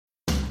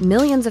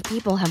Millions of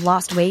people have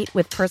lost weight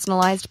with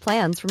personalized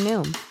plans from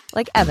Noom.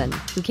 Like Evan,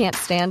 who can't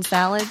stand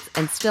salads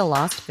and still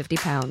lost 50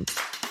 pounds.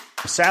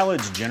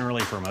 Salads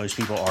generally for most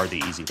people are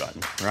the easy button,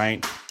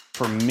 right?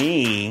 For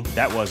me,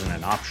 that wasn't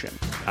an option.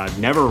 I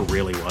never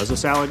really was a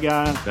salad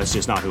guy. That's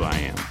just not who I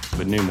am.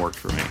 But Noom worked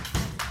for me.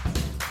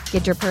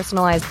 Get your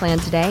personalized plan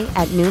today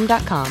at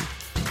Noom.com.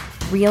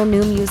 Real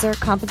Noom user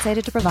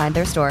compensated to provide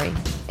their story.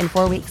 In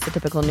 4 weeks, the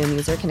typical Noom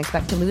user can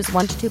expect to lose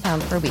 1 to 2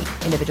 pounds per week.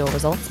 Individual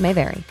results may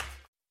vary.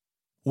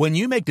 When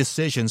you make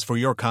decisions for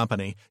your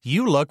company,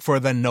 you look for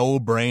the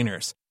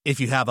no-brainers.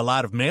 If you have a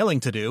lot of mailing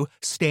to do,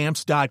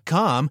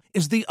 Stamps.com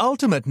is the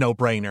ultimate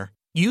no-brainer.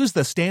 Use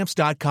the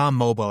Stamps.com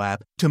mobile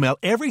app to mail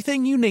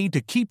everything you need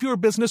to keep your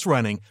business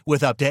running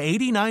with up to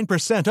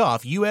 89%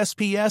 off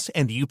USPS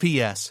and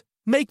UPS.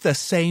 Make the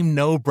same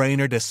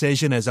no-brainer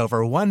decision as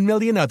over 1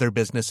 million other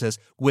businesses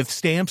with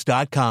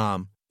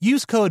Stamps.com.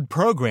 Use code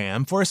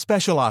PROGRAM for a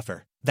special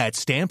offer. That's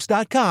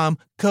Stamps.com,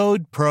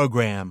 code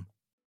PROGRAM.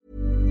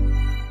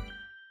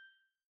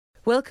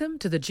 Welcome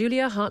to the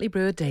Julia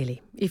Hartley-Brewer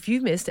Daily. If you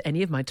missed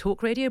any of my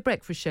Talk Radio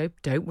breakfast show,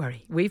 don't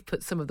worry. We've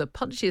put some of the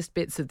punchiest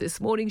bits of this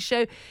morning's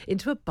show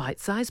into a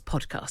bite-sized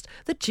podcast,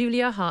 the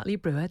Julia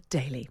Hartley-Brewer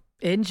Daily.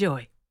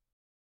 Enjoy.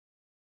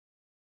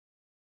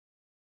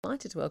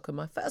 Delighted to welcome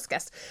my first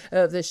guest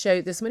of the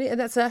show this morning,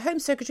 and that's Home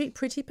Secretary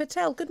Priti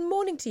Patel. Good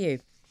morning to you.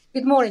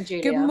 Good morning,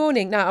 Julia. Good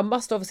morning. Now, I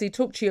must obviously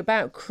talk to you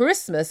about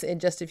Christmas in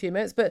just a few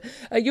minutes, but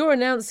you're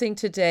announcing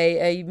today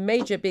a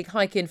major big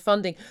hike in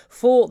funding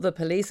for the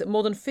police,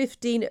 more than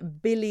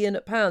 £15 billion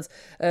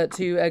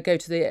to go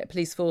to the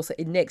police force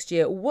in next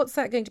year. What's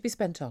that going to be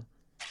spent on?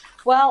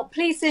 Well,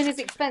 policing is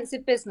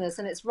expensive business,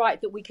 and it's right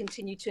that we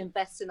continue to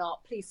invest in our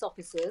police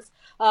officers.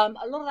 A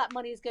lot of that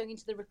money is going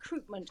into the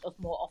recruitment of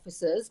more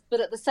officers, but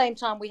at the same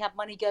time, we have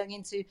money going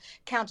into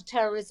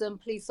counter-terrorism,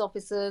 police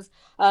officers,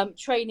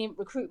 training,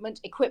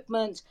 recruitment,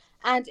 equipment,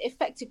 and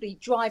effectively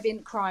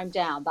driving crime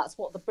down. That's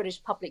what the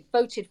British public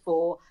voted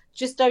for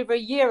just over a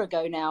year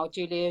ago now,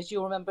 Julia, as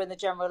you'll remember in the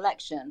general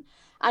election.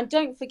 And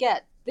don't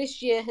forget,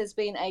 this year has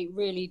been a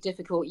really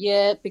difficult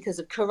year because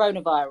of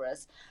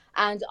coronavirus.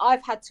 And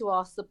I've had to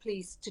ask the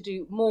police to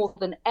do more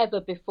than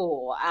ever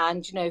before.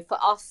 And, you know, for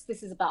us,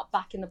 this is about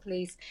backing the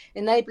police,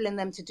 enabling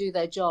them to do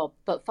their job,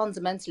 but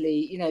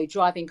fundamentally, you know,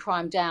 driving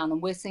crime down. And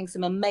we're seeing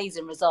some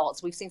amazing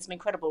results. We've seen some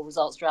incredible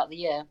results throughout the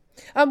year.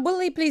 Will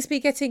the police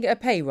be getting a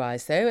pay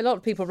rise, though? A lot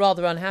of people are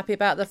rather unhappy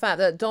about the fact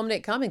that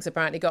Dominic Cummings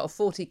apparently got a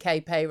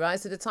 40k pay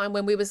rise at a time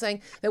when we were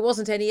saying there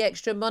wasn't any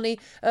extra money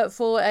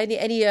for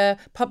any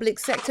public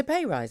sector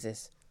pay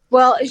rises.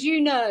 Well, as you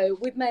know,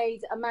 we've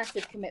made a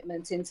massive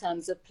commitment in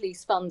terms of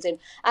police funding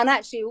and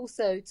actually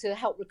also to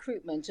help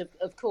recruitment.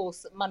 Of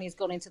course, money's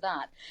gone into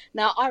that.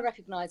 Now,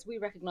 we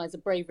recognise the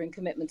bravery and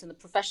commitment and the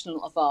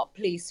professional of our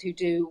police who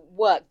do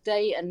work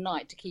day and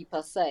night to keep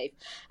us safe.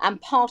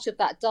 And part of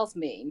that does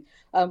mean,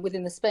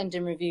 within the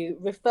spending review,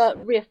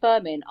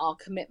 reaffirming our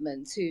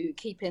commitment to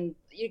keeping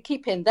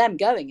them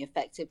going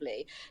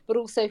effectively, but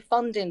also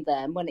funding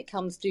them when it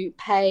comes to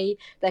pay,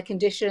 their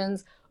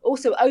conditions.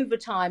 Also,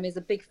 overtime is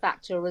a big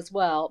factor as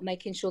well,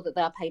 making sure that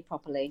they're paid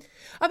properly.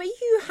 Are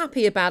you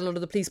happy about a lot of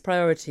the police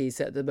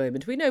priorities at the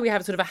moment? We know we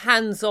have sort of a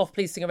hands-off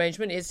policing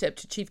arrangement. It's up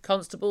to chief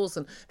constables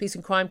and police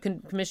and crime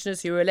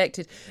commissioners who are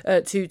elected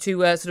to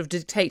sort of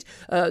dictate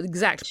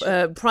exact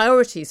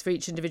priorities for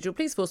each individual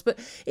police force. But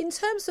in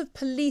terms of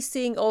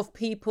policing of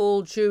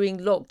people during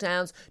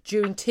lockdowns,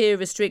 during tier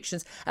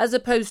restrictions, as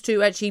opposed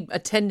to actually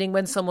attending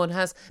when someone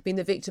has been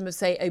the victim of,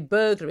 say, a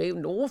burglary,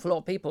 an awful lot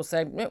of people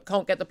say, no,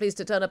 can't get the police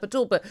to turn up at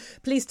all, but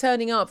police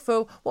turning up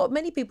for what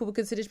many people would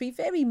consider to be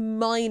very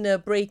minor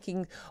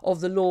breaking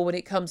of the law when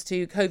it comes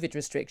to COVID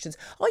restrictions.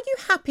 Are you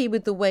happy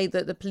with the way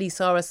that the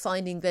police are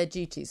assigning their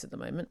duties at the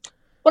moment?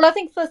 Well, I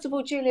think, first of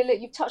all, Julia,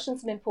 look, you've touched on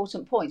some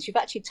important points. You've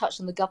actually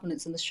touched on the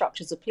governance and the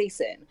structures of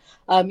policing.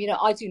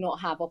 I do not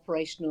have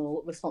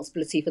operational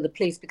responsibility for the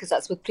police because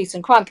that's with police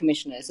and crime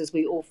commissioners, as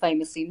we all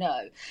famously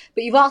know.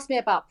 But you've asked me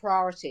about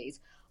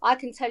priorities. I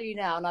can tell you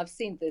now, and I've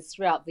seen this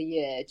throughout the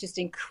year, just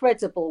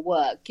incredible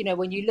work. You know,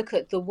 when you look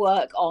at the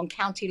work on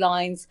county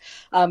lines,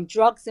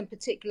 drugs in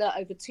particular,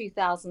 over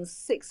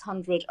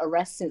 2,600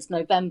 arrests since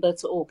November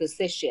to August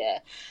this year.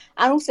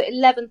 And also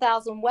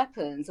 11,000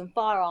 weapons and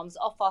firearms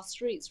off our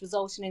streets,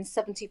 resulting in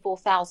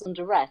 74,000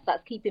 arrests.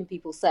 That's keeping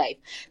people safe.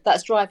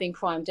 That's driving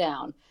crime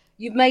down.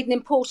 You've made an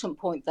important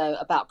point, though,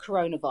 about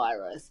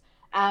coronavirus.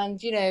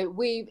 And, you know,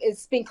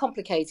 it's been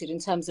complicated in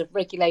terms of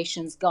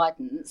regulations,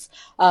 guidance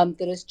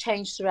that has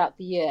changed throughout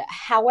the year.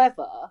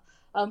 However,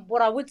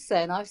 what I would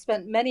say, and I've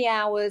spent many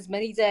hours,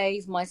 many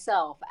days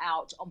myself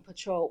out on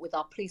patrol with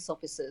our police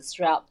officers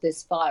throughout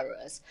this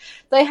virus,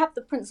 they have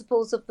the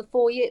principles of the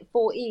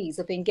four E's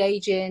of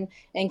engaging,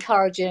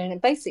 encouraging, and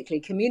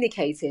basically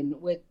communicating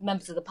with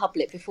members of the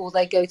public before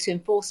they go to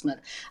enforcement.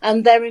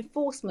 And their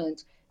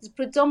enforcement is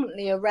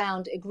predominantly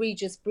around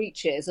egregious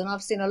breaches. And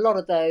I've seen a lot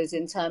of those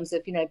in terms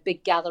of, you know,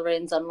 big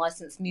gatherings,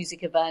 unlicensed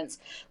music events,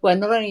 where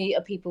not only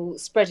are people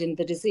spreading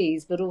the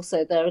disease, but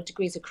also there are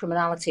degrees of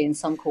criminality in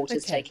some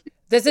quarters taking.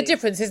 There's a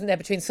difference, isn't there,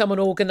 between someone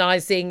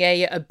organising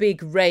a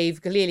big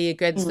rave clearly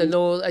against the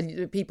law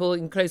and people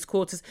in close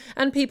quarters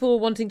and people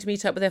wanting to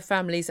meet up with their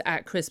families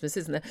at Christmas,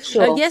 isn't there?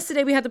 Sure.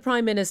 Yesterday we had the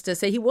Prime Minister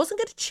say he wasn't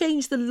going to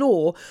change the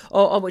law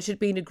on which had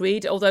been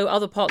agreed, although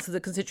other parts of the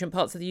constituent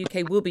parts of the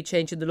UK will be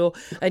changing the law.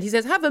 And he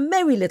says, have a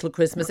merry little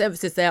Christmas,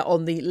 emphasis there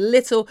on the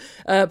little,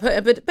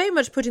 but very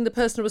much putting the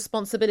personal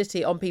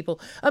responsibility on people.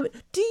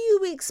 Do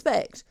you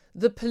expect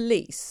the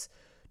police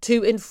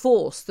to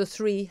enforce the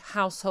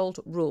 3-household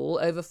rule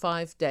over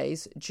 5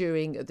 days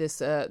during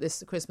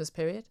this Christmas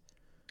period?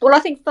 Well, I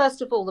think,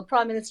 first of all, the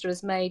Prime Minister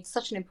has made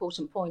such an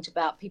important point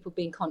about people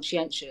being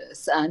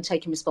conscientious and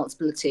taking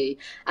responsibility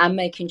and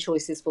making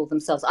choices for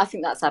themselves. I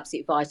think that's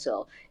absolutely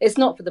vital. It's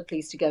not for the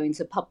police to go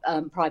into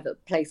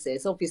private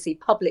places. Obviously,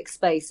 public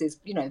spaces,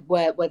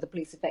 where the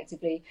police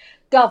effectively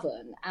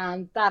govern,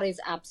 and that is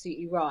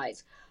absolutely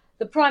right.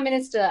 The Prime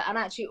Minister, and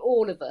actually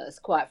all of us,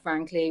 quite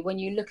frankly, when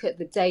you look at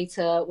the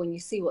data, when you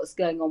see what's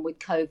going on with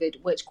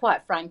COVID, which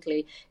quite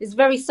frankly is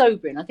very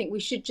sobering, I think we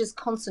should just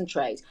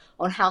concentrate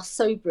on how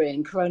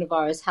sobering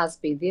coronavirus has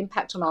been, the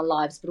impact on our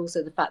lives, but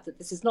also the fact that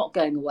this is not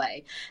going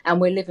away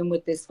and we're living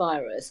with this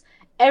virus.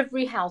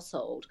 Every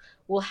household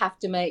will have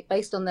to make,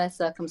 based on their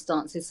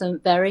circumstances, some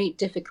very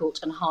difficult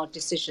and hard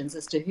decisions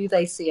as to who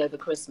they see over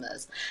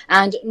Christmas.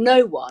 And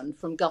no one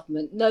from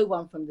government, no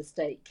one from the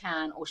state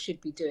can or should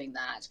be doing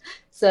that.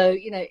 So,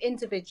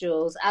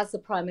 individuals, as the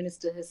Prime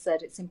Minister has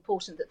said, it's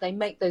important that they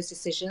make those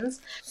decisions.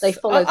 They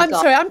follow I'm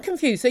sorry, I'm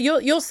confused. So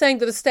you're saying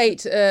that the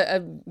state,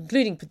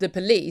 including the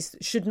police,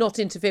 should not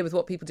interfere with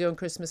what people do on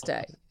Christmas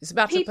Day? It's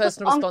about a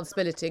personal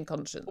responsibility and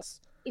conscience.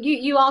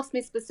 You asked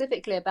me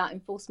specifically about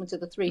enforcement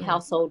of the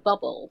 3-household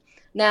bubble.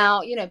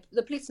 Now,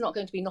 the police are not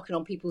going to be knocking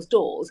on people's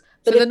doors.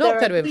 But so they're not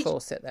going to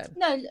enforce it then?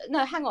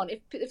 No, hang on.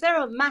 If there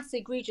are mass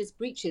egregious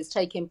breaches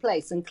taking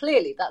place, and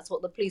clearly that's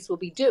what the police will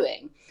be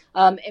doing,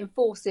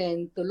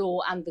 enforcing the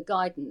law and the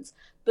guidance.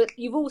 But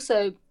you've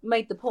also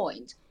made the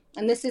point,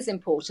 and this is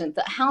important,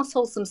 that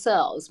households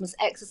themselves must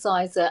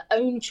exercise their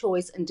own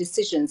choice and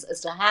decisions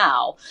as to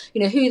how,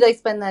 who they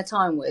spend their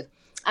time with.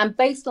 And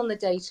based on the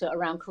data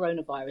around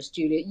coronavirus,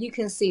 Julia, you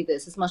can see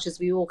this as much as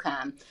we all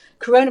can.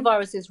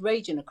 Coronavirus is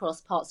raging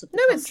across parts of the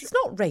country. No, it's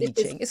not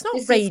raging. It's not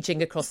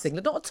raging across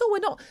England. Not at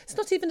all. It's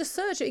not even a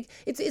surge.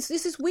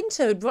 This is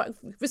winter.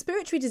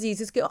 Respiratory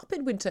diseases go up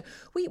in winter.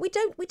 We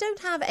don't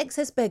have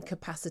excess bed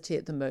capacity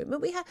at the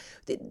moment.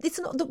 It's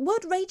not the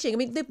word raging. I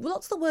mean,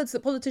 lots of the words that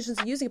politicians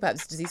are using about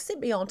this disease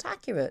simply aren't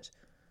accurate.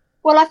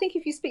 Well, I think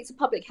if you speak to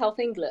Public Health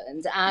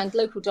England and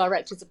local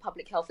directors of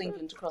Public Health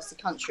England across the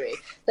country,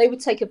 they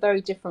would take a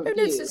very different view.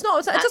 No, it's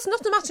not. It's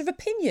not a matter of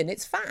opinion.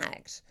 It's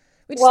fact.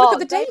 We just look at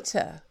the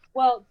data.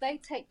 Well,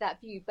 they take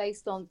that view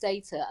based on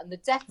data, and the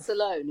deaths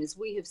alone, as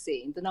we have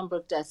seen, the number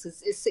of deaths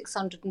is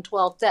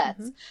 612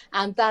 deaths,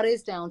 and that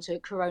is down to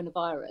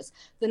coronavirus.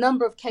 The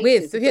number of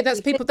cases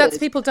that's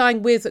people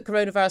dying with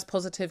coronavirus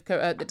positive.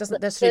 It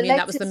doesn't necessarily mean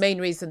that was the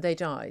main reason they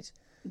died.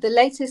 The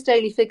latest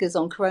daily figures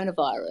on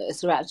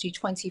coronavirus are actually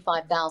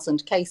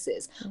 25,000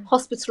 cases.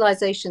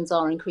 Hospitalisations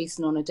are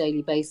increasing on a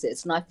daily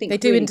basis, and I think they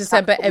do in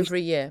December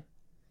every year.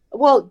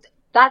 Well,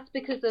 that's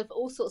because of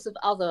all sorts of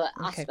other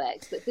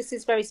aspects, but this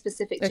is very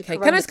specific to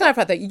coronavirus. Can I just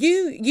clarify that?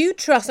 You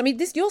trust,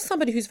 you're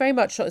somebody who's very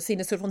much seen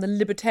as sort of on the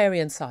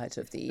libertarian side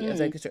of the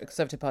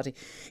Conservative Party.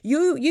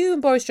 You and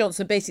Boris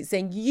Johnson basically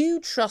saying you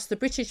trust the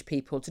British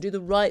people to do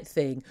the right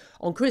thing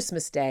on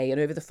Christmas Day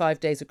and over the 5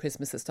 days of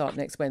Christmas that start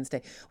next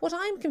Wednesday. What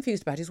I'm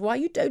confused about is why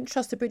you don't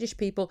trust the British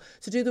people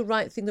to do the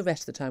right thing the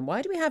rest of the time.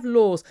 Why do we have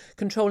laws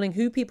controlling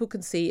who people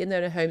can see in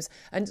their own homes?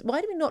 And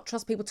why do we not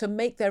trust people to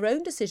make their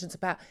own decisions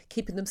about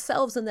keeping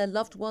themselves and their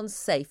loved ones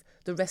safe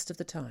the rest of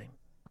the time?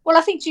 Well,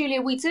 I think,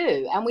 Julia, we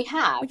do, and we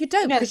have. Well, you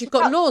don't, because you've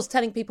got laws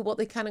telling people what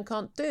they can and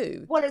can't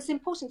do. Well, it's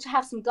important to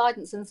have some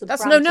guidance and some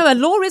a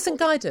law isn't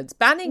guidance.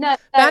 Banning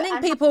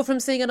people from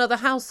seeing another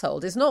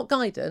household is not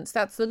guidance,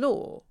 that's the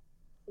law.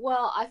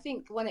 Well, I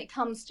think when it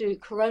comes to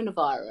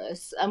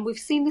coronavirus, and we've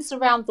seen this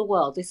around the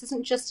world, this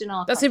isn't just in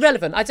our That's country.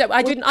 irrelevant.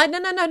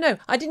 No.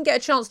 I didn't get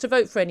a chance to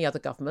vote for any other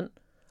government.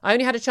 I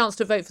only had a chance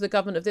to vote for the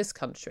government of this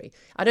country.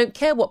 I don't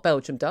care what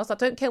Belgium does. I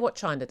don't care what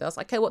China does.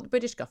 I care what the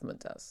British government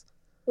does.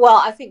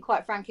 Well, I think,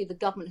 quite frankly, the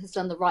government has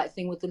done the right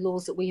thing with the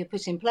laws that we have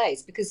put in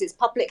place, because it's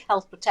public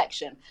health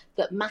protection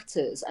that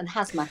matters and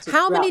has mattered.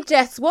 How many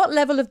deaths, what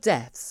level of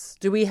deaths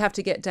do we have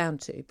to get down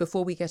to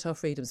before we get our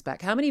freedoms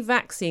back? How many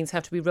vaccines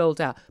have to be rolled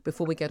out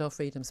before we get our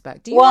freedoms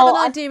back? Do you have an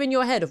idea in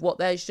your head of what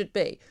they should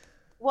be?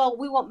 Well,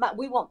 we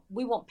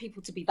want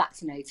people to be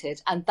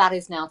vaccinated, and that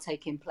is now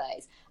taking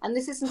place. And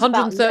this isn't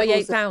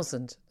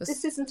 138,000.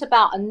 This isn't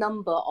about a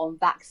number on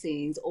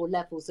vaccines or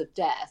levels of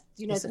death.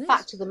 The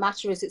fact of the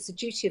matter is, it's a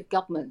duty of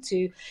government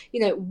to,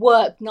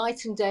 work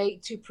night and day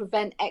to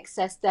prevent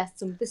excess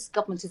deaths, and this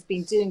government has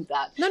been doing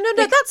that. No,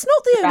 that's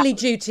not the only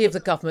duty of the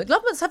government.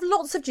 Governments have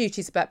lots of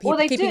duties about people,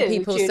 keeping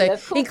people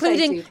safe,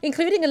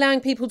 including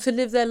allowing people to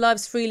live their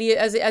lives freely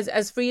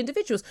as free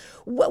individuals.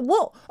 At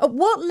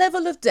what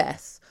level of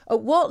death?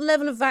 At what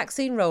level of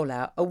vaccine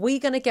rollout are we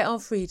going to get our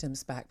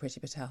freedoms back,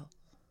 Priti Patel?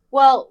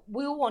 Well,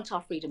 we all want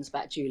our freedoms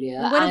back, Julia.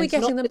 And when are we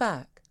getting them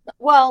back?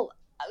 Well,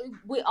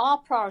 our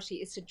priority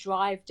is to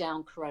drive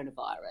down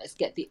coronavirus,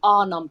 get the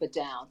R number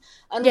down.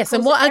 And yes,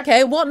 and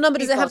what number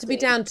does it have to be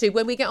down to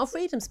when we get our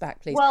freedoms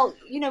back, please? Well,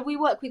 we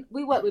work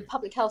with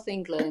Public Health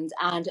England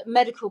and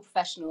medical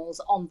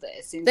professionals on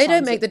this. They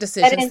don't make the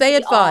decisions; they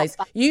advise.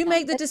 You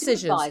make the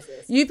decisions.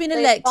 You've been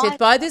elected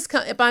by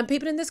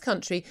people in this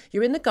country.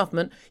 You're in the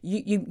government.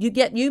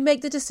 You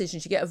make the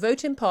decisions. You get a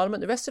vote in Parliament.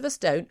 The rest of us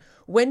don't.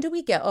 When do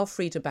we get our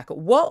freedom back? At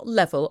what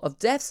level of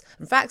deaths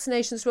and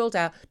vaccinations rolled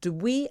out do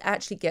we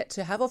actually get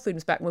to have our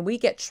freedoms back, when we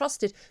get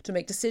trusted to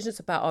make decisions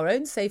about our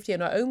own safety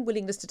and our own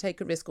willingness to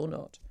take a risk or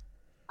not?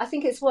 I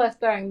think it's worth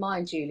bearing in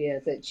mind, Julia,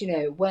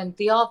 that, when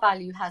the R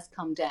value has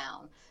come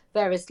down,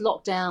 various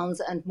lockdowns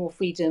and more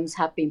freedoms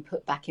have been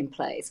put back in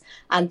place.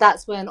 And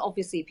that's when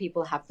obviously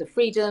people have the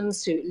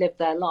freedoms to live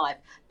their life.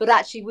 But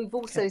actually, we've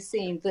also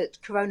seen that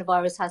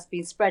coronavirus has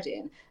been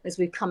spreading as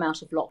we've come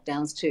out of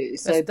lockdowns too.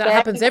 So that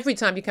happens every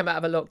time you come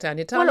out of a lockdown.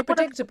 Entirely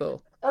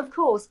predictable. Of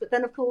course, but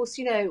then of course,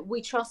 we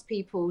trust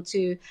people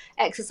to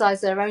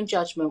exercise their own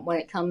judgment when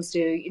it comes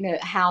to,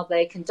 how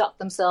they conduct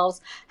themselves,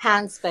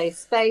 hands,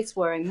 space,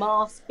 wearing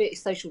masks,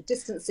 social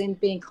distancing,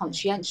 being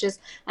conscientious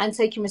and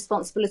taking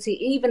responsibility,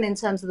 even in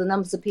terms of the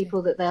numbers of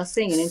people that they are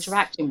seeing and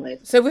interacting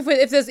with. So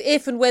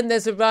if and when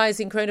there's a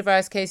rise in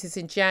coronavirus cases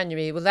in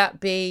January, will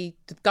that be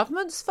the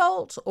government's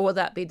fault or will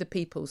that be the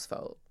people's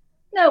fault?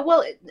 No,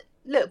 well,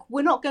 look,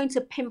 we're not going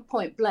to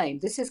pinpoint blame.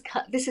 This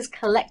is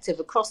collective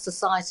across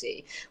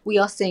society. We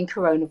are seeing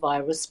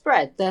coronavirus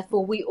spread.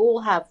 Therefore, we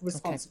all have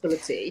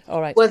responsibility,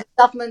 all right, both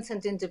government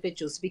and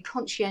individuals, to be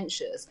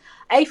conscientious,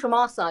 from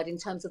our side in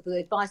terms of the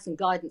advice and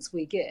guidance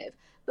we give,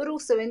 but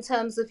also in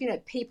terms of,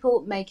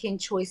 people making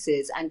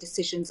choices and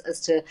decisions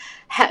as to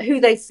who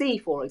they see,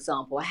 for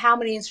example, how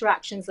many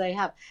interactions they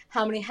have,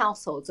 how many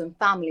households and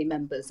family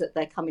members that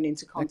they're coming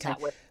into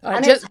contact with.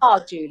 And it's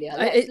hard, Julia.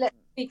 Let's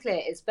be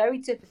clear, it's very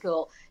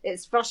difficult,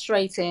 it's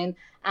frustrating,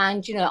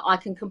 and I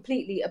can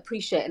completely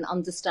appreciate and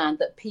understand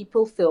that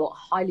people feel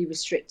highly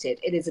restricted.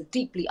 It is a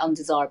deeply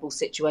undesirable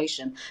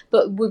situation,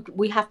 but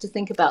we have to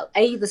think about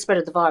the spread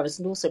of the virus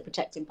and also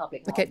protecting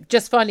public health. Okay,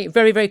 just finally,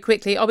 very, very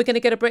quickly, are we going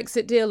to get a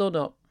Brexit deal or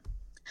not?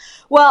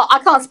 Well, I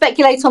can't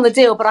speculate on the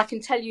deal, but I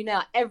can tell you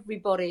now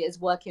everybody is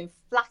working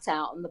flat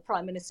out and the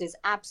Prime Minister is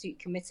absolutely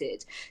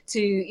committed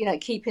to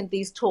keeping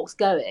these talks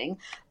going.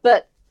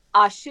 But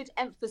I should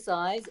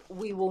emphasise,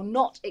 we will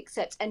not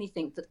accept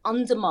anything that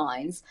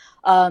undermines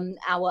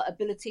our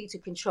ability to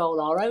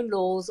control our own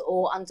laws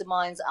or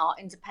undermines our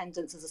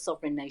independence as a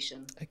sovereign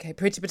nation. OK,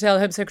 Priti Patel,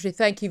 Home Secretary,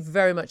 thank you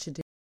very much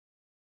indeed.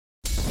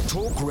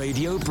 Talk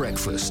Radio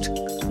Breakfast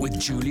with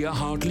Julia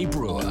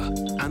Hartley-Brewer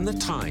and The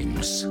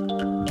Times.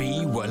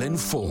 Be well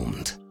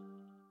informed.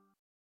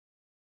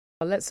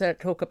 Let's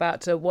talk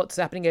about what's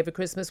happening over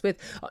Christmas with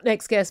our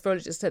next guest,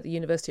 virologist at the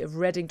University of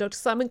Reading, Dr.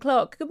 Simon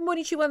Clarke. Good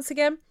morning to you once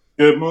again.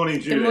 Good morning,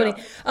 Julia.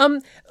 Good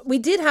morning. We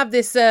did have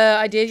this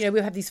idea,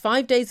 we have these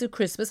 5 days of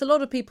Christmas. A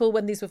lot of people,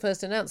 when these were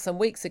first announced some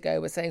weeks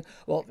ago, were saying,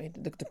 well,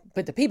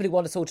 the people who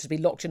want us all to be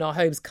locked in our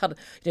homes,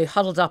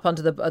 huddled up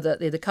under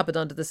the cupboard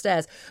under the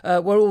stairs,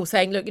 were all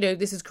saying, look,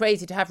 this is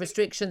crazy to have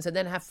restrictions and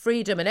then have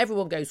freedom, and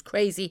everyone goes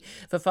crazy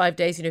for 5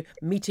 days,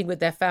 meeting with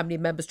their family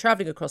members,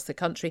 travelling across the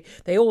country.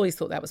 They always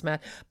thought that was mad.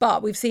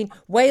 But we've seen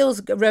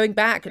Wales rowing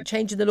back and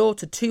changing the law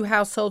to 2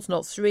 households,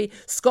 not 3.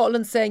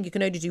 Scotland saying you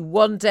can only do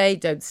 1 day,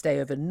 don't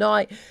stay overnight.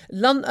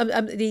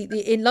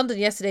 In London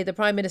yesterday, the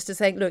Prime Minister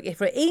saying, look, if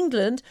for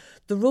England,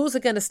 the rules are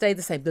going to stay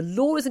the same. The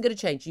law isn't going to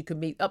change. You can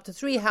meet up to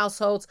 3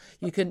 households.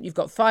 You've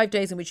got 5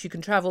 days in which you can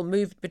travel,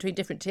 move between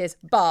different tiers.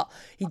 But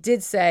he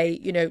did say,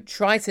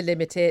 try to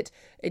limit it.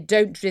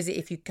 Don't visit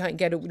if you can't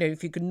get it,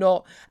 if you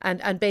cannot,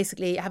 and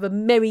basically have a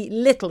merry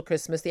little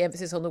Christmas, the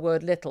emphasis on the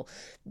word little.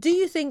 Do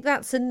you think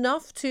that's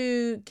enough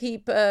to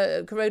keep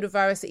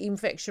coronavirus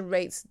infection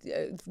rates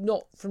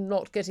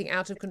not getting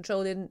out of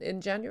control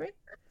in January?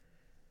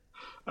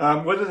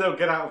 Whether they'll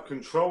get out of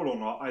control or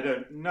not, I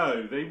don't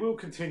know. They will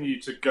continue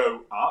to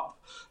go up.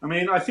 I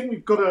mean, I think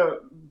we've got to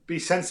be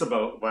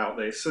sensible about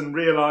this and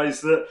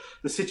realise that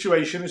the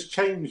situation has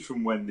changed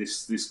from when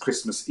this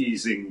Christmas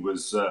easing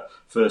was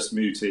first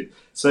mooted.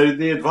 So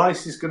the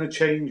advice is going to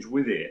change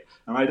with it.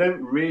 And I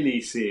don't really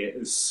see it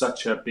as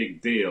such a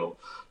big deal.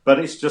 But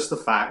it's just the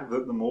fact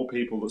that the more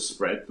people that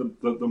spread,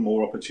 the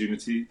more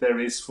opportunity there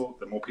is for,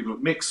 the more people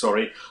that mix,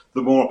 the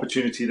more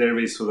opportunity there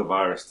is for the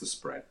virus to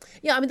spread.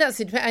 Yeah, I mean, that's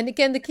it. And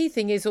again, the key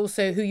thing is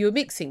also who you're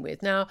mixing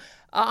with. Now,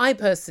 I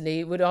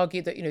personally would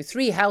argue that,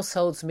 3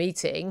 households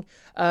meeting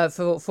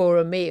for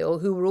a meal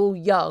who were all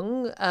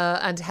young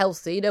and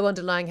healthy, no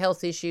underlying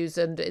health issues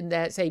and in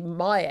their, say,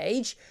 my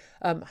age.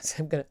 I'm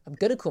going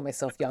to call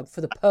myself young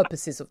for the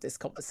purposes of this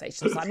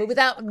conversation, Simon,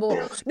 without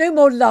no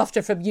more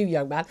laughter from you,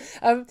 young man.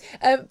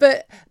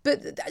 But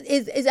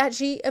is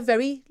actually a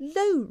very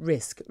low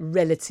risk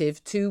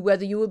relative to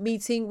whether you were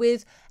meeting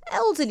with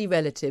elderly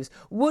relatives.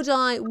 Would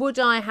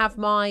I have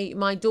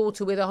my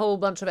daughter with a whole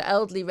bunch of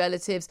elderly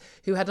relatives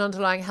who had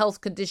underlying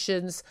health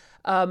conditions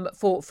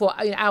for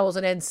hours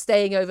on end,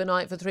 staying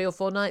overnight for 3 or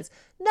 4 nights?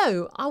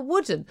 No, I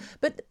wouldn't.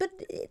 But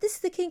this is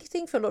the key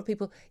thing for a lot of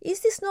people.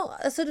 Is this not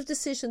a sort of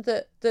decision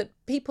that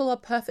people are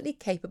perfectly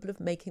capable of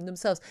making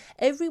themselves?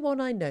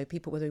 Everyone I know,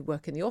 people whether they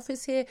work in the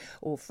office here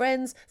or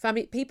friends,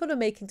 family, people are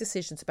making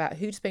decisions about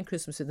who to spend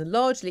Christmas with. And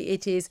largely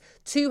it is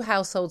 2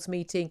 households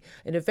meeting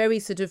in a very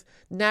sort of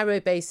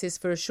narrow basis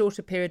for a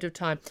shorter period of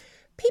time.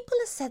 People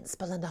are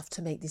sensible enough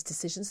to make these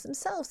decisions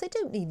themselves. They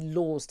don't need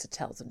laws to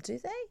tell them, do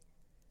they?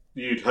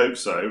 You'd hope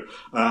so.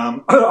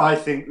 I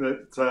think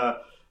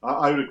that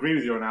I would agree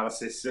with your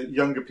analysis.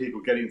 Younger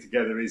people getting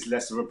together is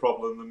less of a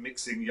problem than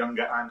mixing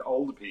younger and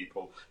older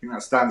people. I think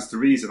that stands to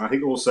reason. I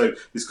think also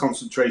this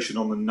concentration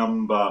on the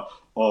number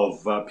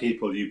of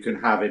people you can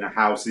have in a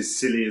house is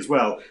silly as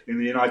well. In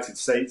the United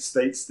States,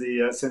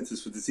 the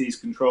Centers for Disease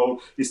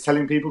Control is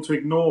telling people to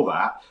ignore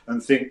that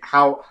and think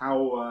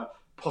how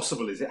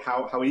possible is it,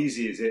 how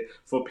easy is it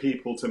for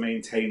people to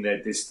maintain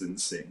their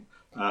distancing.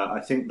 I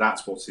think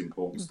that's what's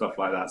important, stuff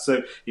like that.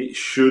 So it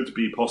should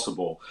be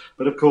possible.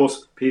 But of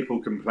course, people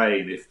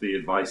complain if the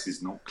advice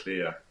is not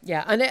clear.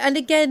 Yeah, and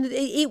again,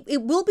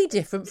 it will be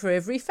different for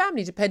every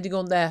family, depending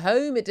on their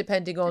home,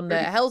 depending on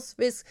their health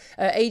risk,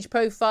 age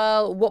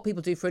profile, what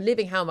people do for a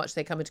living, how much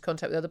they come into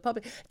contact with other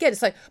public. Again,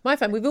 it's like my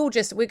family,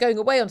 we're going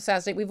away on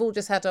Saturday, we've all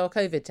just had our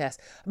COVID test.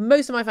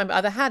 Most of my family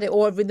either had it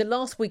or in the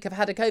last week have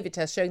had a COVID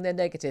test showing they're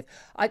negative.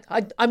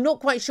 I'm not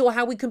quite sure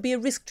how we can be a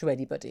risk to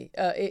anybody.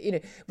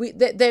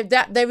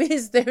 There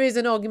is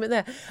an argument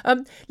there.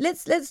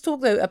 Let's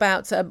talk though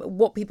about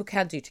what people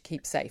can do to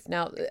keep safe.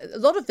 Now, a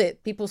lot of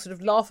it people sort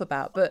of laugh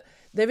about, but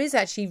there is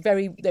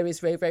very, very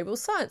real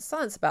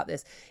science about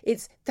this.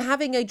 It's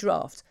having a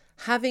draft,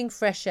 having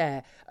fresh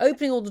air,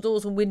 opening all the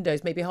doors and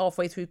windows maybe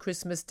halfway through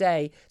Christmas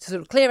Day to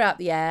sort of clear out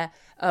the air,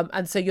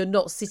 and so you're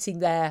not sitting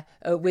there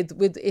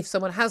with if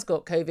someone has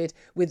got COVID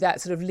with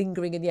that sort of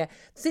lingering in the air.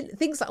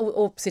 Things like,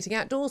 or sitting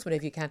outdoors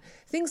whenever you can.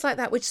 Things like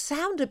that, which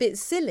sound a bit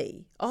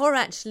silly, they're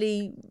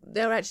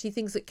actually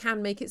things that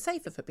can make it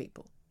safer for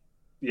people.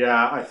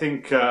 Yeah, I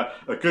think a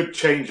good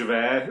change of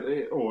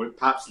air, or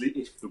perhaps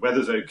if the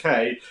weather's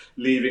okay,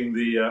 leaving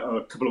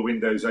a couple of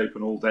windows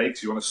open all day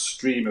because you want a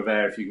stream of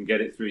air if you can get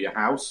it through your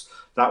house.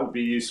 That would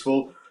be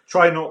useful.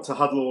 Try not to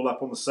huddle all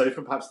up on the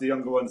sofa. Perhaps the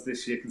younger ones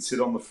this year can sit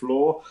on the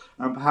floor,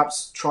 and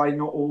perhaps try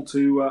not all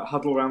to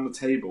huddle around the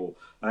table.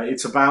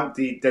 It's about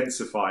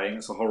de-densifying.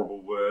 It's a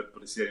horrible word,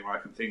 but it's the only one I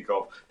can think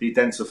of.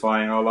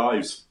 De-densifying our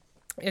lives.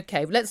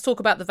 Okay, let's talk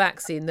about the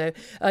vaccine, though.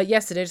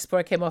 Yesterday, just before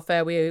I came off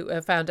air, we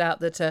found out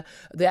that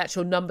the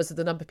actual numbers of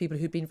the number of people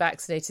who've been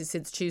vaccinated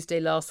since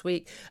Tuesday last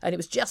week, and it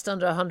was just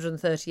under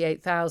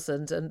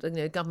 138,000.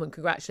 And government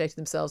congratulated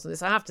themselves on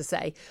this. I have to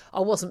say,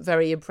 I wasn't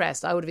very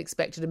impressed. I would have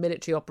expected a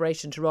military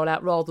operation to roll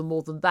out rather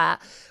more than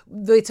that.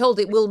 They're told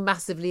it will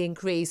massively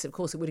increase. Of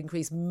course, it would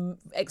increase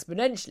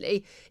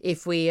exponentially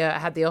if we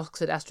had the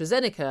Oxford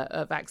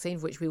AstraZeneca vaccine,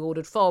 for which we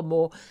ordered far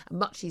more,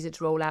 much easier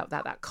to roll out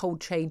that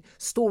cold chain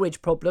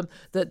storage problem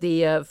that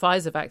the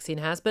Pfizer vaccine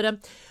has.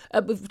 But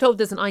we've told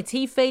there's an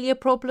IT failure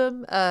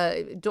problem.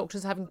 The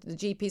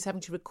GPs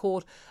having to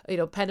record,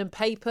 pen and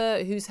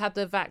paper who's had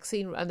the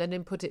vaccine and then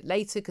input it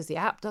later because the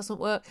app doesn't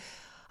work.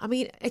 I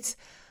mean, it's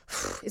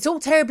all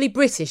terribly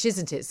British,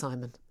 isn't it,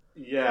 Simon?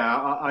 Yeah,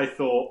 I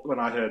thought when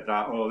I heard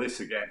that, this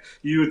again.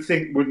 You would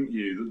think, wouldn't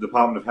you, that the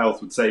Department of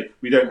Health would say,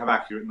 we don't have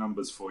accurate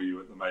numbers for you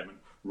at the moment,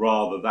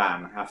 rather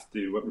than have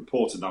to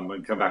report a number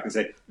and come back and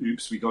say,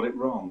 oops, we got it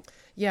wrong.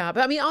 Yeah,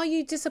 but I mean, are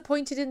you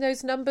disappointed in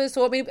those numbers?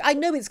 Or, I mean, I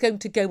know it's going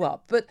to go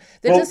up, but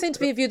there does seem to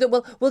be a view that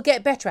we'll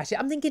get better at it.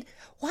 I'm thinking,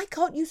 why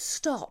can't you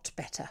start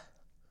better?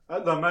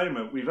 At the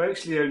moment, we've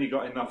actually only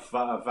got enough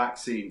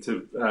vaccine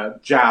to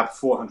jab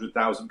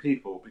 400,000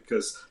 people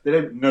because they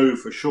don't know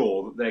for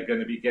sure that they're going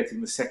to be getting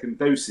the second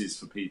doses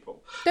for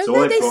people. They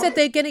said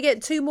they're going to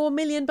get 2 more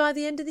million by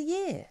the end of the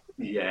year.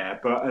 Yeah,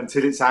 but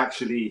until it's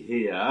actually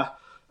here,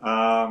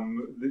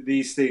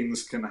 these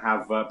things can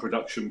have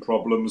production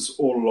problems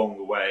all along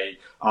the way.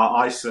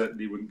 I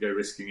certainly wouldn't go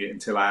risking it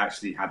until I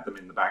actually had them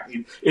in the back,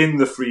 in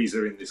the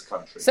freezer in this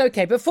country. So,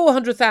 okay, but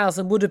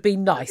 400,000 would have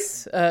been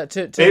nice would,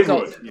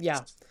 yes. Yeah.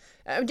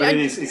 But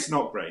it's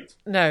not great.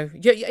 No.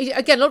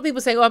 Again, a lot of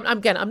people saying,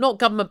 I'm not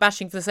government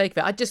bashing for the sake of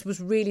it. I just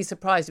was really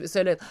surprised it was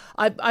so little.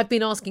 I've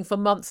been asking for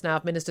months now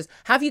of ministers,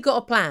 have you got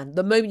a plan?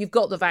 The moment you've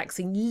got the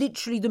vaccine,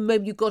 literally the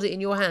moment you've got it in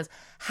your hands,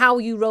 how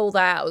you roll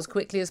that out as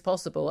quickly as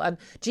possible. And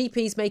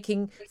GPs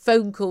making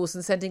phone calls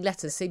and sending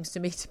letters seems to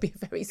me to be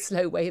a very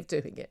slow way of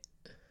doing it.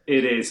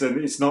 It is,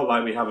 and it's not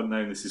like we haven't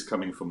known this is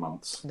coming for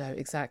months. No,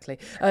 exactly.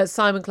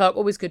 Simon Clarke,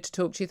 always good to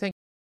talk to you. Thank you.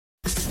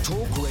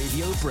 Talk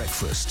Radio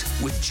Breakfast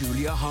with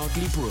Julia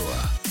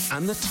Hartley-Brewer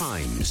and The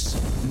Times.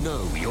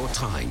 Know your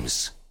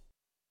times.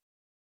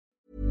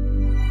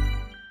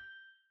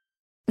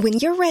 When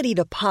you're ready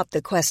to pop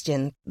the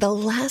question, the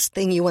last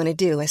thing you want to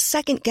do is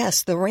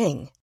second-guess the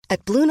ring.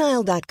 At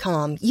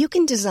BlueNile.com, you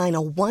can design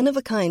a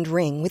one-of-a-kind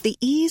ring with the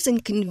ease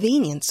and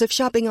convenience of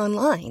shopping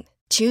online.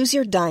 Choose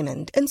your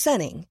diamond and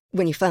setting.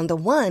 When you find the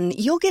one,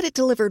 you'll get it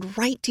delivered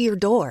right to your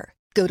door.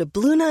 Go to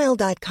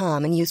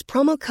BlueNile.com and use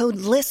promo code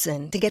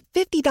LISTEN to get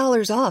 $50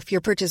 off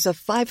your purchase of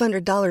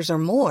 $500 or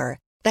more.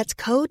 That's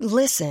code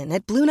LISTEN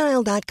at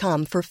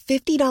BlueNile.com for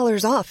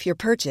 $50 off your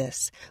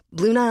purchase.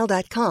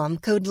 BlueNile.com,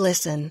 code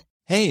LISTEN.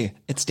 Hey,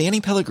 it's Danny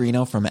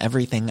Pellegrino from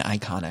Everything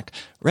Iconic.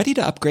 Ready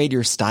to upgrade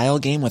your style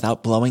game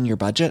without blowing your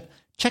budget?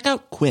 Check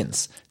out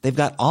Quince. They've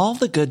got all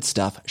the good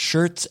stuff,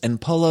 shirts and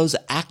polos,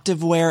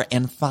 activewear,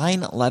 and fine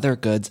leather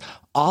goods,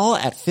 all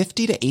at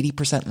 50 to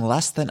 80%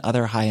 less than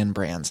other high-end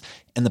brands.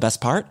 And the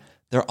best part?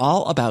 They're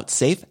all about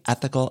safe,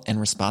 ethical,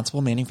 and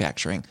responsible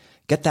manufacturing.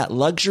 Get that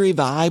luxury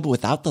vibe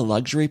without the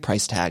luxury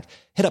price tag.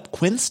 Hit up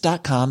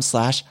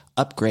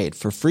quince.com/upgrade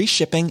for free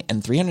shipping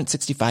and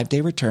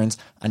 365-day returns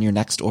on your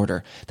next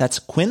order. That's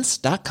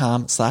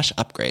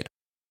quince.com/upgrade.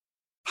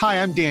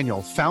 Hi, I'm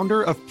Daniel,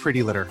 founder of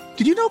Pretty Litter.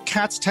 Did you know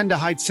cats tend to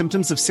hide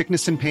symptoms of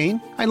sickness and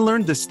pain? I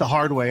learned this the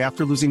hard way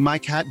after losing my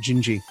cat,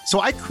 Gingy.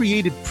 So I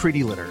created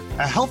Pretty Litter,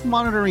 a health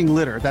monitoring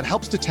litter that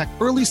helps detect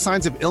early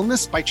signs of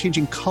illness by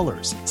changing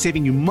colors,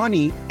 saving you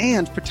money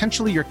and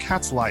potentially your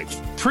cat's life.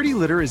 Pretty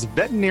Litter is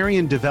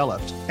veterinarian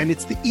developed, and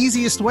it's the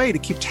easiest way to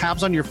keep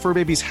tabs on your fur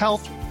baby's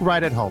health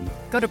right at home.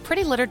 Go to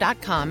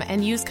prettylitter.com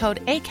and use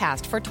code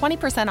ACAST for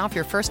 20% off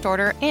your first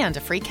order and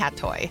a free cat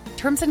toy.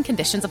 Terms and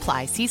conditions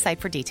apply. See site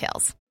for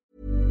details.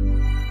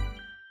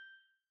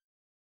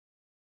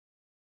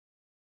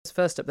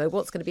 First up, though,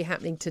 what's going to be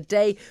happening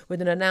today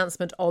with an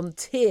announcement on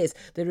tiers?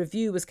 The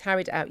review was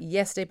carried out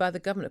yesterday by the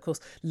government. Of course,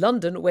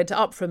 London went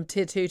up from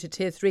Tier 2 to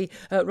Tier 3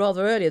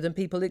 rather earlier than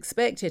people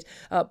expected.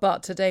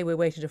 But today we're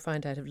waiting to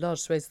find out if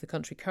large swathes of the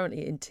country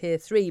currently in Tier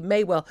 3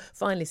 may well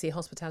finally see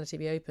hospitality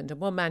be opened.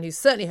 And one man who's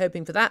certainly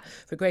hoping for that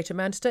for Greater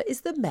Manchester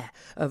is the Mayor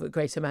of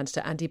Greater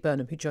Manchester, Andy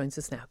Burnham, who joins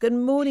us now. Good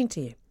morning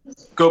to you.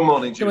 Good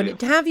morning, Julia.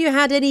 Have you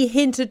had any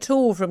hint at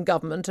all from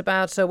government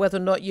about whether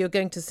or not you're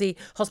going to see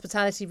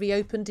hospitality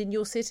reopened in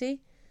your city?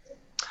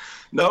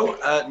 No,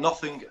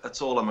 nothing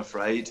at all, I'm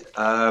afraid.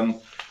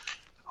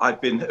 I've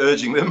been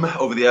urging them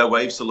over the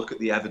airwaves to look at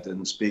the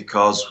evidence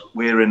because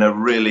we're in a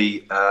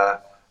really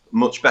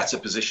much better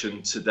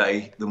position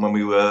today than when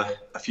we were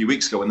a few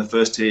weeks ago when the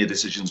first tier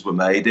decisions were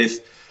made.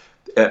 If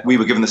we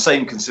were given the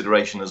same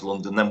consideration as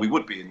London, then we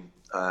would be in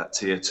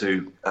Tier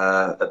 2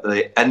 at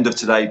the end of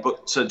today.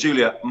 But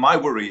Julia, my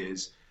worry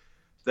is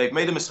they've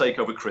made a mistake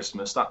over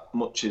Christmas. That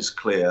much is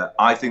clear.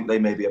 I think they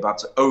may be about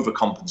to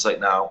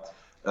overcompensate now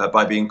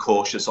by being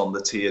cautious on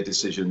the tier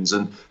decisions.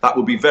 And that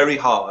will be very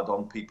hard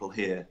on people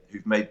here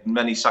who've made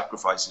many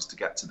sacrifices to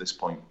get to this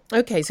point.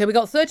 OK, so we've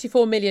got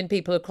 34 million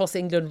people across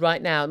England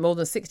right now, more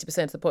than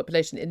 60% of the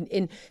population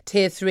in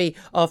Tier 3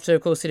 after,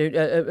 of course,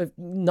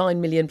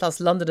 9 million plus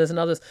Londoners and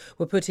others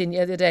were put in the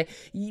other day.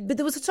 But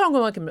there was a strong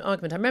argument, I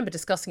remember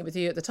discussing it with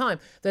you at the time,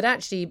 that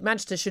actually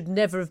Manchester should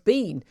never have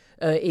been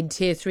in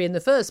Tier 3 in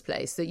the first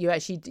place, that you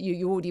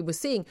already were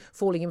seeing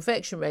falling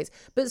infection rates.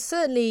 But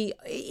certainly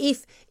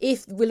if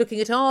we're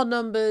looking at our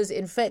numbers,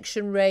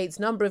 infection rates,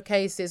 number of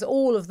cases,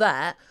 all of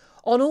that,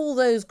 on all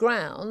those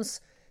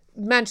grounds,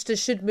 Manchester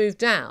should move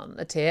down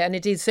a tier, and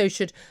indeed so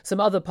should some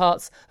other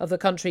parts of the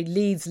country,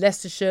 Leeds,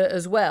 Leicestershire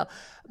as well.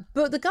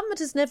 But the government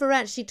has never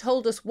actually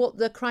told us what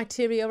the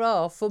criteria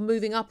are for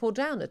moving up or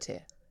down a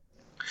tier.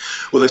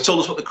 Well, they've told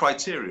us what the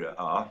criteria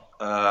are,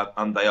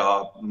 and they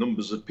are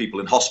numbers of people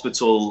in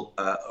hospital,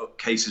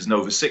 cases in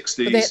over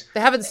 60s. But they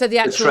haven't said the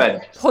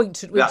actual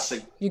point at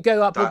which you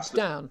go up or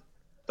down.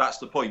 That's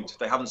the point.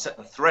 They haven't set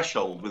the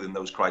threshold within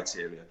those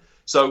criteria.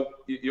 So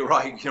you're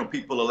right,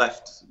 people are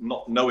left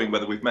not knowing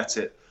whether we've met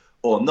it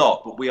or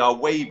not, but we are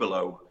way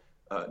below,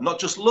 not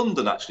just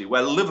London, actually,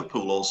 where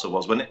Liverpool also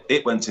was when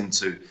it went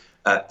into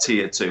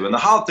Tier 2. And the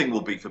hard thing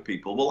will be for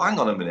people, well, hang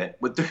on a minute,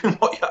 we're doing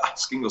what you're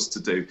asking us to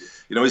do.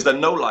 Is there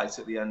no light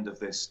at the end of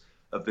this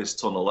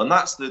tunnel? And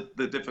that's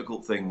the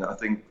difficult thing, I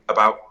think,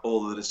 about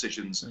all the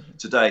decisions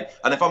today.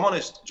 And if I'm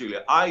honest,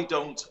 Julia, I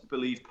don't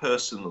believe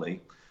personally,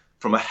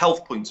 from a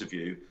health point of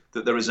view,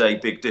 that there is a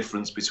big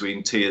difference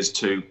between Tiers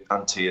 2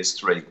 and Tiers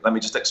 3. Let me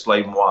just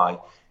explain why.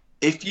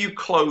 If you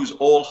close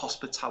all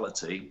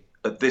hospitality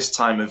at this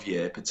time of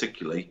year,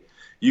 particularly,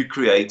 you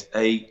create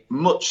a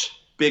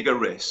much bigger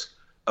risk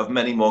of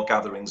many more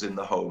gatherings in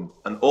the home.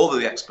 And all of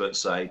the experts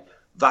say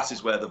that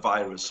is where the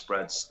virus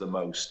spreads the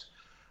most.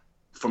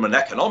 From an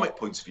economic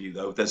point of view,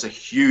 though, there's a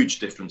huge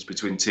difference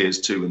between Tiers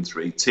 2 and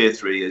 3. Tier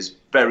 3 is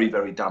very,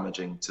 very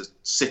damaging to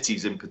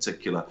cities in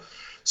particular.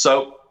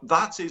 So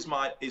that is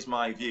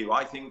my view.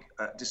 I think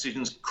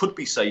decisions could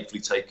be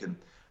safely taken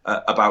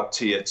about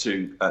Tier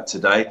 2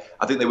 today.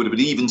 I think they would have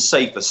been even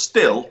safer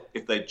still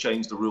if they'd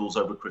changed the rules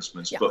over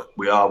Christmas. Yeah. But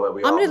we are where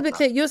we are. I'm a little bit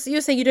clear. You're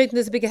saying you don't think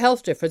there's a bigger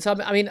health difference.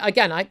 I mean,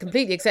 again, I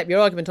completely accept your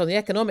argument on the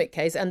economic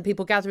case and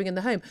people gathering in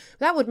the home.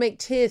 That would make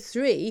Tier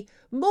 3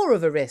 more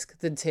of a risk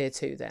than Tier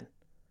 2 then.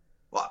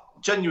 Well,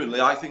 genuinely,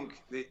 I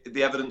think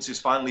the evidence is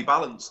finally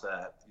balanced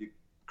there.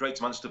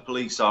 Greater Manchester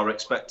Police are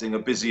expecting a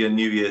busier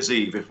New Year's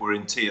Eve if we're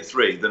in Tier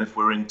 3 than if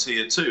we're in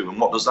Tier 2.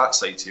 And what does that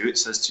say to you? It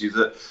says to you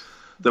that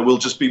there will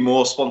just be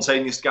more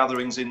spontaneous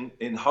gatherings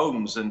in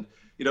homes. And,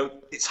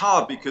 it's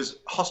hard because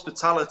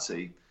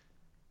hospitality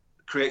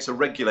creates a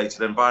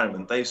regulated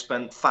environment. They've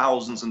spent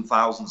thousands and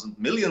thousands and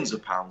millions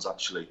of pounds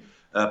actually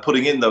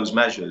putting in those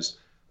measures.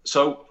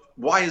 So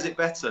why is it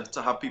better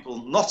to have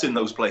people not in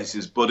those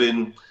places but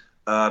in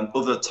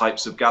other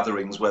types of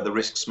gatherings where the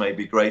risks may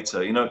be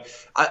greater?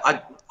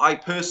 I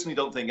personally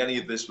don't think any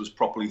of this was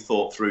properly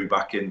thought through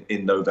back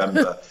in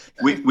November.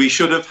 we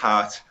should have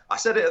had, I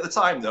said it at the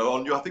time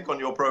though, I think on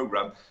your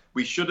programme,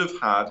 we should have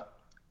had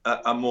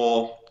a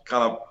more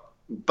kind of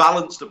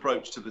balanced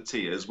approach to the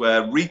tiers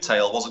where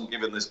retail wasn't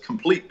given this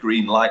complete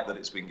green light that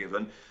it's been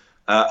given.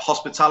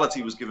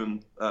 Hospitality was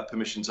given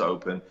permission to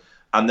open.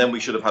 And then we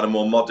should have had a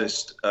more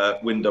modest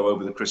window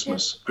over the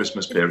Christmas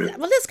period.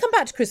 Well, let's come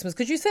back to Christmas,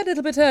 because you said a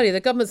little bit earlier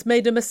the government's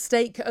made a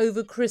mistake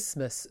over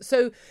Christmas.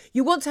 So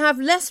you want to have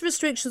less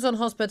restrictions on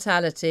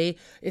hospitality.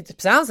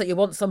 It sounds like you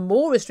want some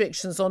more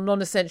restrictions on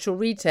non-essential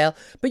retail,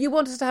 but you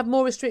want us to have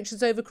more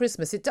restrictions over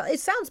Christmas. It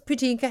sounds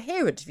pretty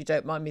incoherent, if you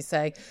don't mind me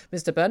saying,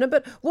 Mr. Burnham.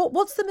 But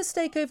what's the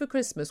mistake over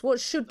Christmas? What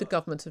should the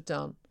government have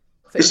done?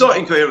 It's not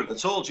incoherent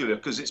at all, Julia,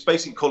 because it's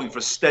basically calling for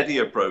a steady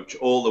approach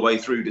all the way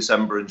through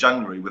December and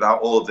January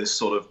without all of this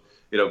sort of,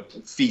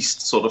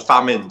 feast, sort of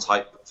famine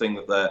type thing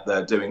that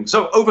they're doing.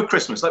 So over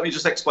Christmas, let me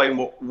just explain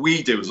what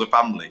we do as a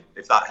family,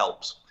 if that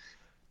helps.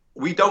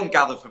 We don't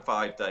gather for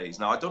 5 days.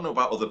 Now, I don't know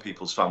about other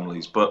people's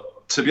families,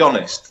 but to be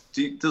honest,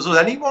 does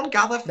anyone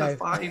gather for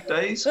 5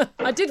 days?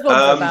 I did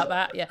wonder about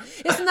that, yeah.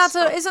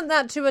 Isn't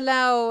that to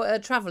allow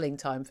travelling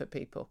time for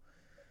people?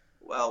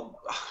 Well,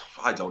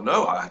 I don't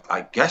know.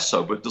 I guess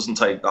so, but it doesn't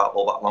take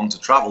all that long to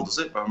travel, does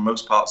it? In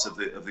most parts of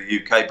the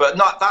UK.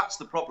 But that's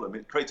the problem.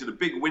 It created a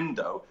big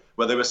window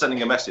where they were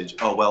sending a message.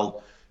 Oh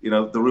well,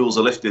 the rules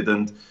are lifted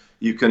and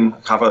you can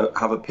have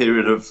a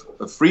period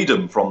of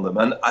freedom from them.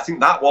 And I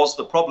think that was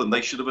the problem. They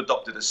should have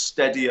adopted a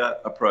steadier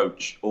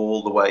approach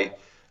all the way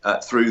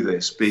through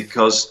this,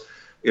 because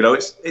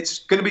it's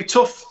going to be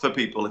tough for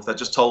people if they're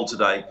just told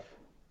today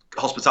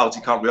hospitality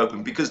can't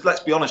reopen, because let's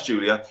be honest,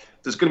 Julia,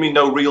 there's going to be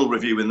no real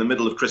review in the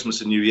middle of Christmas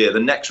and New Year.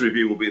 The next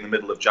review will be in the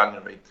middle of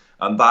January,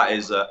 and that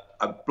is a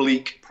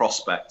bleak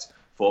prospect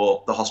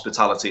for the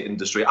hospitality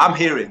industry. I'm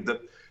hearing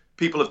that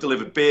people have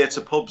delivered beer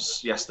to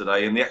pubs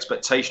yesterday in the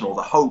expectation or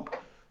the hope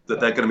that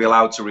they're going to be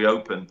allowed to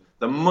reopen.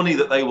 The money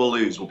that they will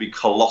lose will be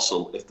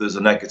colossal if there's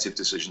a negative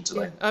decision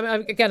today. Yeah.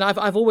 Again,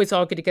 I've always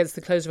argued against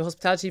the closure of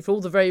hospitality for all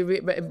the very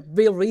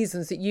real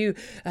reasons that you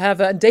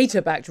have,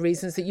 data-backed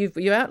reasons that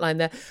you outlined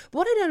there. But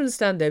what I don't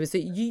understand, though, is that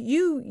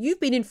you've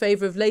been in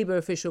favour of Labour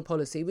official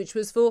policy, which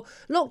was for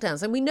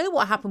lockdowns. And we know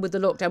what happened with the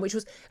lockdown, which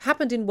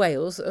happened in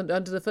Wales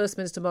under the First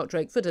Minister, Mark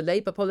Drakeford, a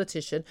Labour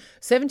politician.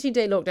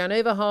 17-day lockdown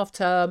over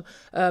half-term,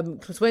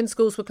 when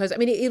schools were closed. I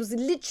mean, it was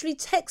literally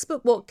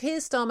textbook what Keir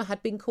Starmer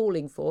had been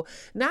calling for.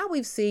 Now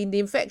we've seen the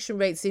infection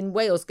rates in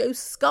Wales go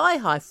sky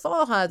high,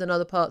 far higher than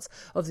other parts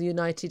of the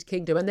United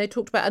Kingdom. And they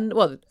talked about,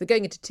 they're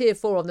going into tier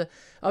 4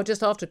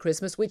 just after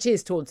Christmas, which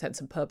is, to all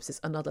intents and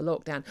purposes, another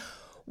lockdown.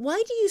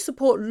 Why do you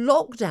support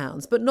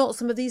lockdowns but not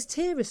some of these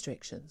tier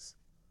restrictions?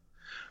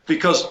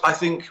 Because I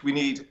think we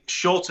need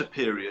shorter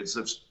periods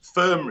of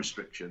firm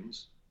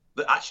restrictions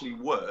that actually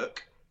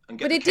work and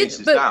get the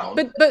cases down.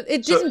 But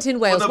it didn't in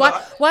Wales.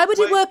 Why would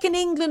it work in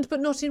England but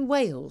not in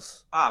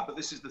Wales? But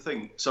this is the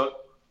thing. So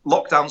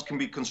lockdowns can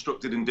be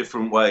constructed in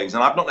different ways,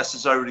 and I've not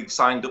necessarily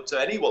signed up to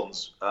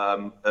anyone's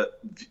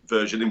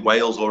version in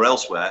Wales or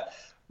elsewhere.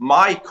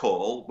 My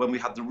call, when we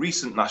had the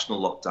recent national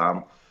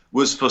lockdown,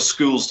 was for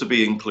schools to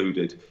be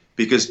included,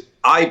 because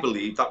I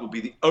believe that would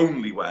be the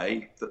only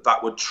way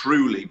that would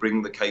truly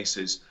bring the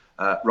cases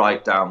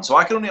right down. So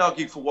I can only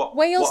argue for what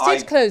Wales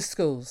did close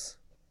schools.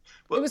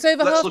 It was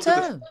over half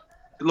term.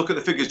 Look at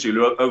the figures,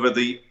 Julia, over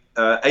the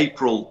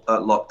April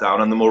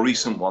lockdown and the more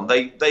recent one.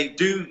 They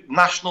do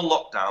national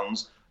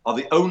lockdowns are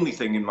the only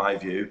thing, in my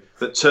view,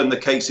 that turn the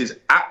cases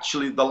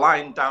actually the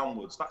line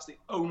downwards. That's the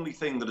only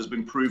thing that has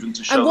been proven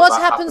to show. And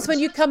what happens when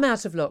you come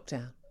out of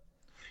lockdown?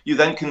 You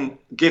then can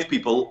give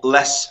people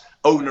less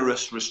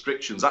onerous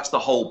restrictions. That's the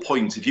whole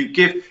point. If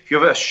you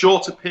have a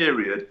shorter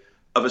period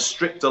of a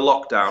stricter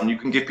lockdown, you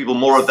can give people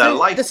more of their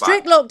life back. The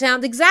strict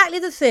lockdown, exactly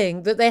the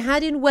thing that they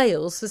had in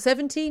Wales for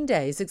 17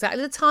 days,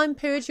 exactly the time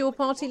period your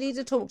party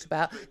leader talked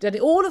about, did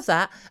all of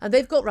that, and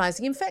they've got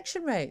rising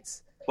infection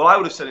rates. Well, I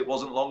would have said it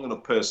wasn't long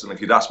enough, personally,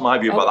 if you'd asked my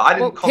view about that. I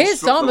didn't Keir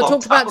Starmer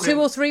talked about 2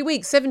 or 3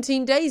 weeks.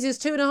 17 days is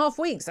 2.5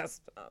 weeks.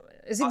 That's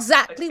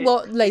exactly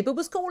what Labour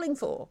was calling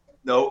for.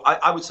 No,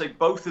 I would say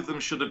both of them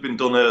should have been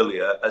done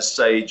earlier, as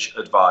Sage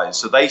advised.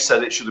 So they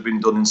said it should have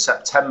been done in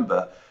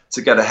September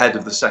to get ahead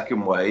of the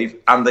second wave.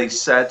 And they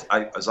said,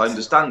 as I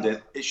understand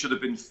it, it should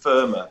have been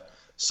firmer.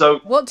 So,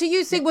 what do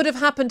you think would have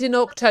happened in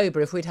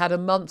October if we'd had a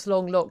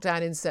month-long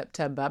lockdown in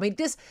September? I mean,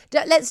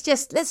 let's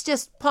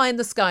just pie in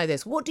the sky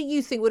this. What do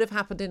you think would have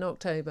happened in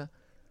October?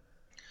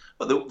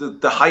 Well,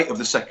 the height of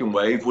the second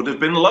wave would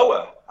have been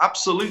lower.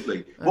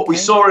 Absolutely. Okay. What we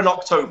saw in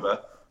October,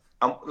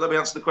 let me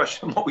answer the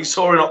question. What we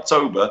saw in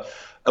October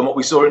and what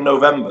we saw in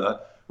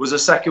November was a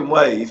second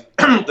wave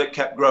that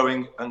kept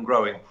growing and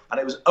growing. And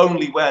it was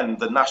only when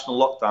the national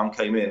lockdown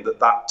came in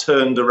that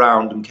turned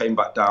around and came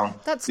back down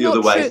the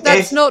other way.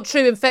 That's not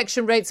true.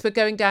 Infection rates were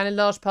going down in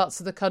large parts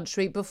of the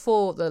country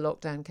before the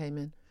lockdown came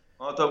in.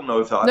 I don't know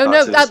if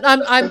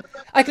that.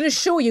 I can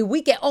assure you,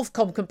 we get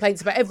Ofcom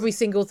complaints about every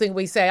single thing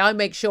we say. I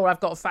make sure I've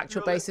got a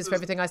factual basis for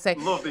everything I say.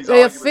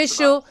 The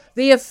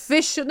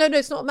official. No,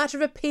 it's not a matter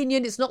of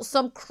opinion. It's not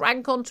some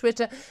crank on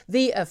Twitter.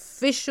 The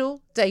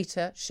official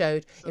data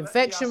showed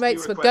infection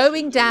rates were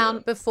going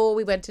down before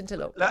we went into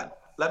lockdown.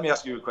 Let me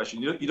ask you a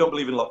question. You don't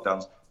believe in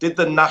lockdowns. Did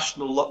the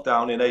national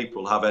lockdown in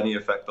April have any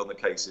effect on the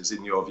cases,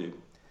 in your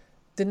view?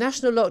 The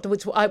national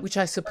lockdown, which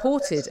I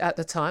supported at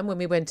the time when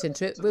we went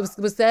into it,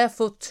 was there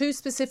for two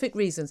specific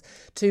reasons: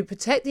 to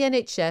protect the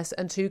NHS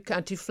and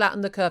to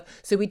flatten the curve,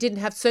 so we didn't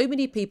have so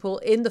many people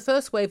in the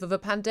first wave of a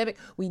pandemic.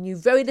 We knew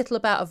very little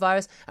about a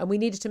virus, and we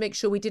needed to make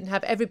sure we didn't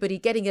have everybody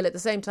getting ill at the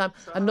same time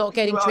and not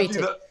getting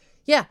treated.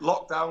 Yeah,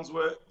 lockdowns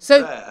were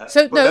there.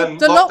 So no,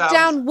 the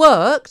lockdown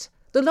worked.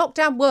 The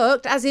lockdown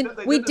worked, as in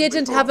we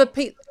didn't have a.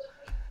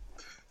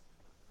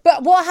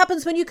 But what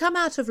happens when you come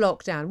out of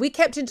lockdown? We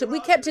kept in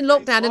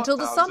lockdown until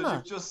the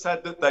summer. You just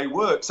said that they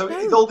work, so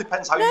it all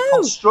depends how you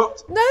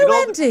construct.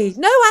 No, Andy,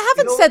 no, I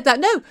haven't said that.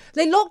 No,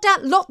 they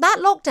that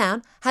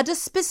lockdown had a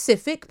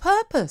specific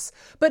purpose.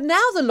 But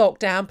now the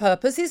lockdown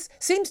purpose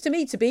seems to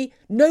me to be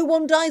no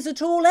one dies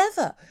at all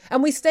ever,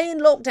 and we stay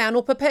in lockdown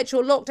or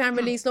perpetual lockdown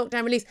release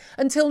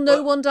until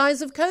no one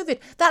dies of COVID.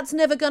 That's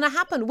never going to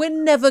happen. We're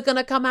never going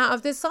to come out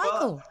of this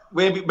cycle.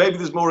 Maybe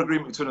there's more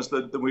agreement between us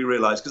than we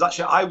realise. Because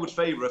actually, I would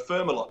favour a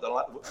firmer lockdown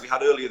like we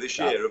had earlier this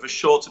year, of a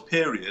shorter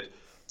period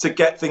to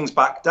get things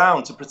back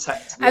down, to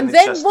protect the NHS. And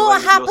then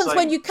what happens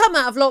when you come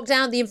out of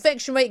lockdown? The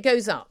infection rate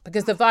goes up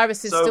because the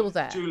virus is still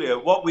there. Julia,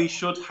 what we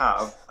should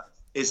have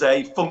is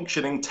a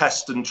functioning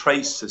test and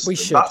trace system. We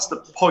should. That's the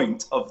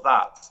point of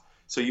that.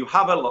 So you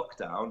have a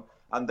lockdown,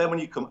 and then when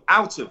you come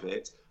out of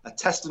it, a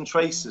test and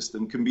trace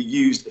system can be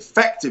used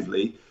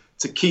effectively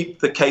to keep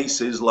the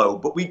cases low.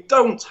 But we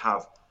don't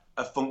have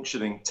a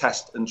functioning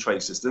test and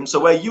trace system. So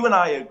where you and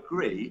I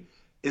agree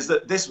is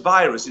that this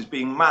virus is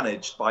being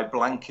managed by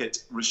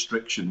blanket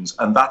restrictions,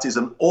 and that is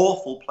an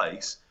awful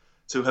place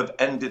to have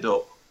ended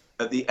up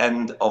at the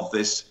end of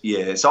this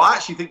year. So I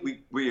actually think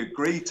we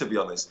agree, to be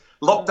honest.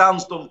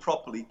 Lockdowns done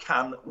properly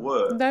can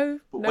work. But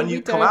when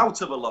you come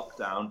out of a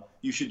lockdown,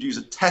 you should use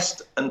a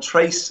test and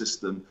trace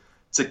system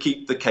to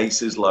keep the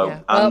cases low.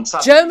 Yeah. Well,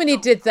 Germany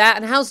did that,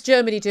 and how's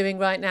Germany doing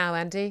right now,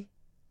 Andy?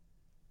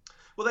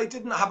 Well,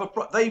 they've not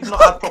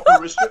had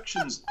proper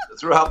restrictions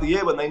throughout the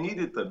year when they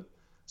needed them.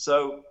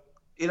 So,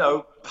 you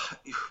know,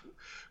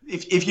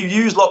 if you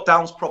use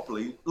lockdowns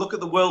properly, look at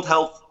the World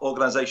Health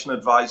Organization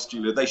advice,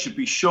 Julia. They should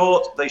be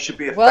short, they should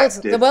be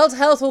effective. Well, the World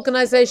Health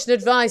Organization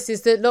advice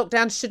is that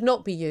lockdowns should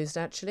not be used,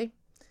 actually.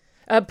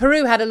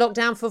 Peru had a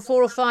lockdown for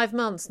 4 or 5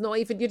 months.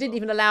 You didn't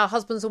even allow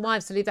husbands and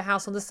wives to leave the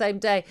house on the same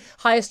day.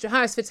 Highest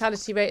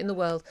fatality rate in the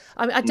world.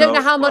 I mean, I don't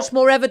know how much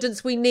more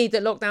evidence we need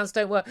that lockdowns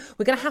don't work.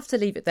 We're going to have to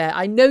leave it there.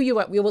 I know you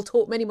won't. We will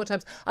talk many more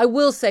times. I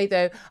will say,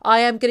 though, I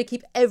am going to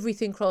keep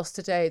everything crossed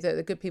today that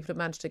the good people have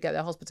managed to get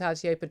their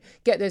hospitality open,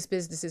 get those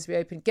businesses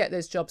reopened, get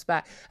those jobs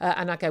back.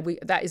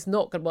 That is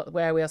not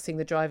where we are seeing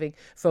the driving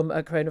from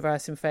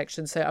coronavirus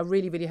infection. So I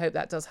really, really hope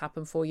that does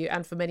happen for you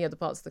and for many other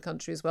parts of the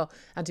country as well.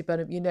 Andy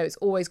Burnham, you know it's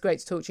always great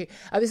to talk to you.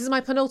 This is my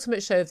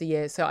penultimate show of the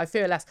year, so I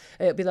fear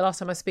it'll be the last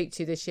time I speak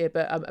to you this year,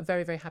 but a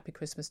very, very happy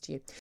Christmas to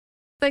you.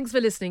 Thanks for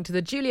listening to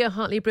the Julia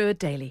Hartley Brewer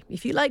Daily.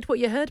 If you liked what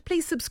you heard,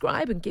 please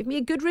subscribe and give me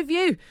a good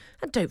review.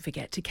 And don't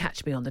forget to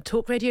catch me on the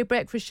Talk Radio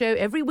Breakfast Show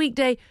every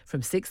weekday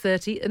from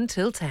 6:30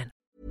 until 10.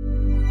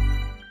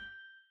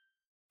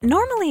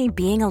 Normally,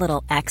 being a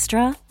little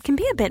extra can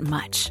be a bit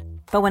much.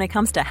 But when it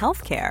comes to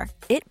healthcare,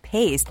 it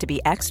pays to be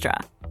extra.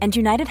 And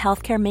United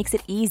Healthcare makes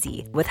it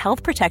easy with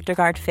Health Protector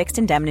Guard fixed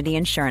indemnity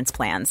insurance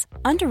plans.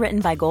 Underwritten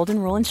by Golden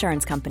Rule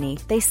Insurance Company,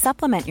 they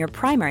supplement your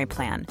primary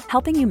plan,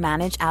 helping you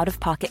manage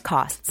out-of-pocket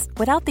costs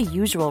without the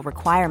usual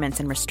requirements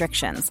and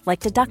restrictions like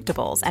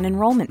deductibles and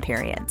enrollment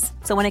periods.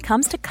 So when it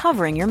comes to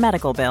covering your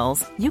medical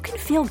bills, you can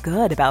feel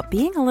good about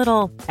being a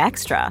little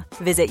extra.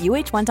 Visit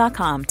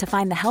uh1.com to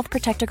find the Health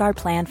Protector Guard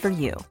plan for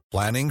you.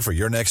 Planning for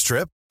your next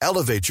trip?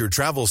 Elevate your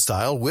travel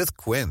style with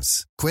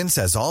Quince. Quince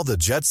has all the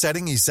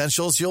jet-setting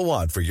essentials you'll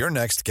want for your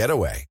next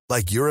getaway,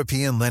 like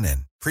European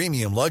linen,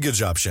 premium luggage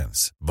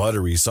options,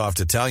 buttery soft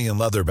Italian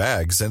leather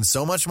bags, and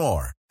so much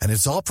more. And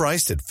it's all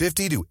priced at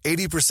 50 to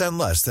 80%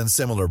 less than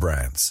similar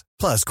brands.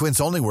 Plus, Quince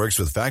only works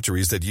with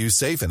factories that use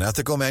safe and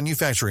ethical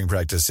manufacturing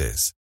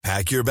practices.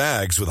 Pack your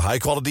bags with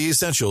high-quality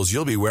essentials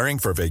you'll be wearing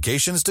for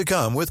vacations to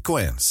come with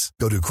Quince.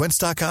 Go to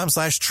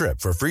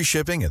quince.com/trip for free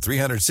shipping and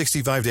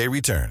 365-day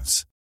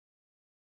returns.